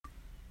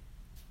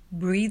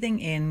Breathing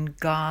in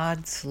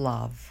God's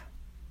love.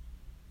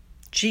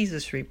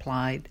 Jesus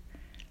replied,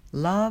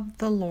 "Love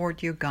the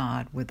Lord your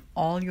God with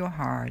all your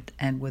heart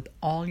and with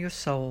all your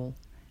soul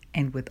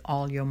and with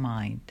all your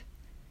mind.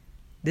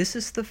 This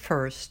is the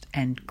first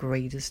and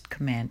greatest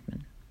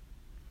commandment."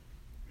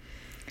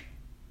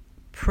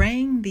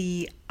 Praying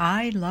the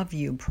I love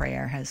you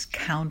prayer has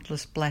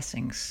countless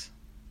blessings.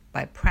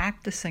 By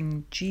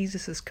practicing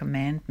Jesus'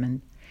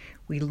 commandment,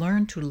 we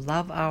learn to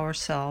love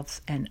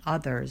ourselves and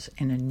others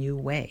in a new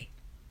way.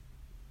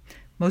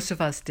 Most of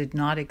us did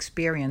not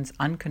experience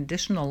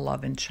unconditional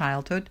love in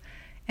childhood,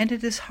 and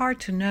it is hard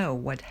to know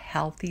what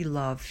healthy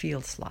love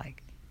feels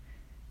like.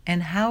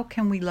 And how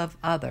can we love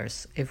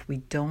others if we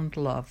don't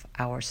love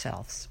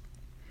ourselves?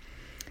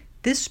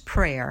 This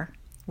prayer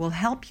will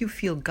help you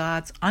feel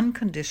God's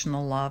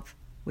unconditional love,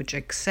 which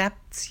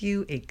accepts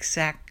you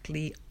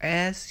exactly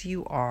as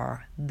you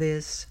are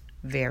this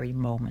very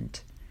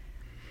moment.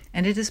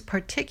 And it is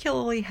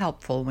particularly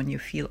helpful when you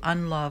feel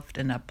unloved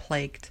and are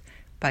plagued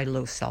by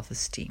low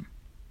self-esteem.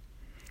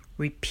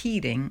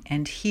 Repeating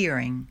and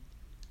hearing,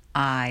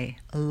 "I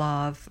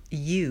love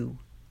you,"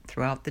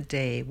 throughout the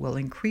day will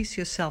increase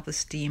your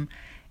self-esteem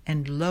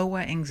and lower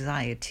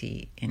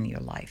anxiety in your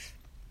life.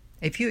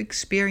 If you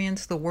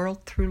experience the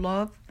world through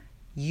love,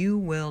 you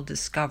will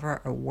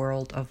discover a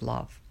world of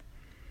love.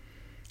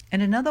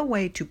 And another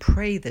way to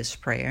pray this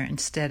prayer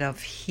instead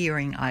of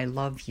hearing "I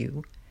love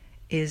you"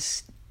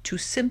 is to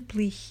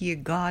simply hear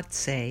God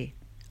say,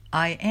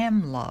 "I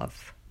am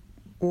love,"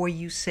 or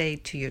you say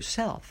to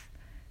yourself,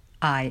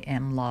 "I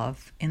am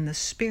love," in the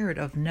spirit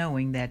of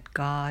knowing that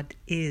God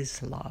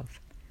is love.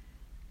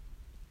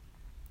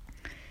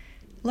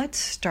 Let's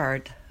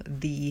start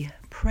the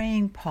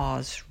praying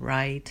pause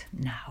right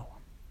now,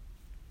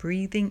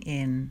 breathing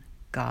in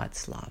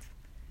God's love.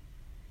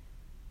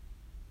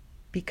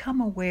 Become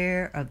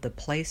aware of the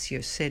place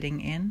you're sitting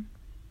in,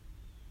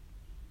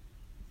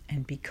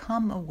 and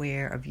become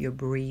aware of your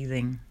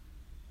breathing.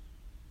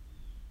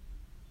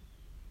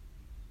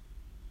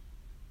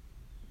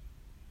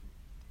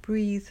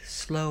 Breathe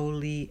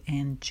slowly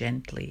and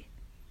gently.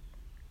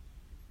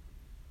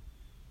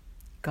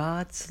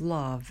 God's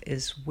love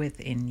is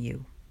within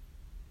you.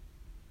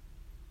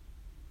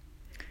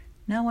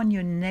 Now on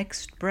your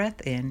next breath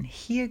in,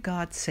 hear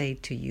God say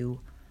to you,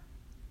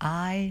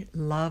 "I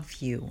love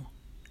you,"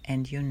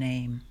 and your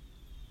name.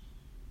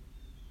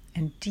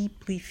 And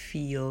deeply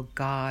feel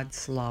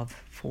God's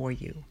love for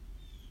you.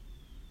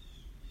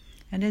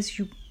 And as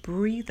you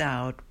breathe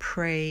out,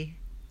 pray,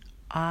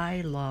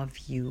 "I love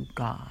you,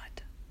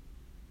 God."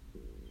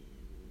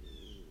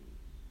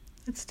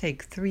 Let's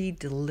take 3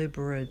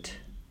 deliberate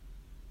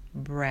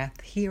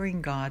breaths,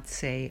 hearing God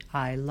say,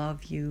 "I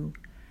love you,"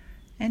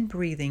 and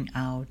breathing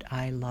out,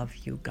 "I love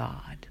you,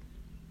 God."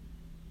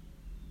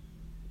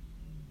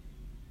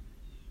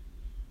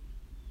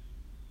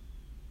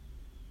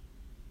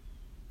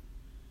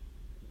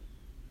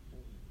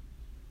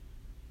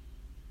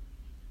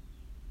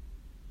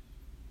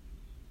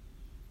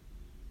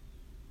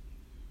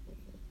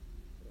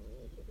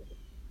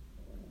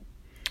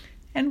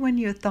 And when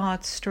your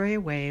thoughts stray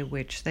away,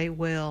 which they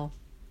will,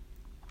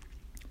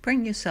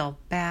 bring yourself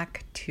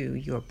back to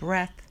your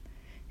breath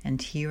and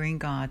hearing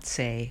God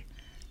say,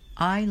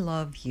 "I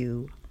love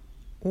you,"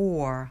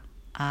 or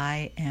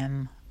 "I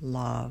am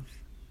love."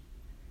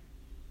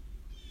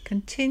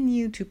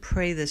 Continue to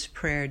pray this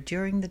prayer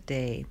during the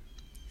day,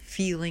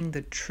 feeling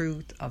the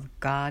truth of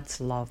God's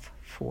love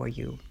for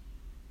you.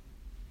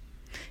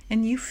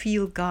 And you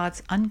feel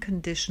God's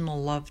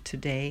unconditional love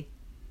today,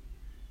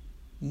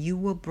 you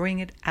will bring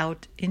it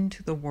out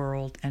into the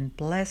world and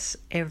bless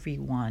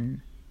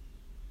everyone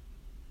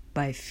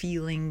by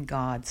feeling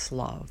God's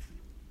love.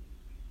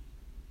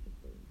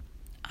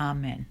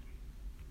 Amen.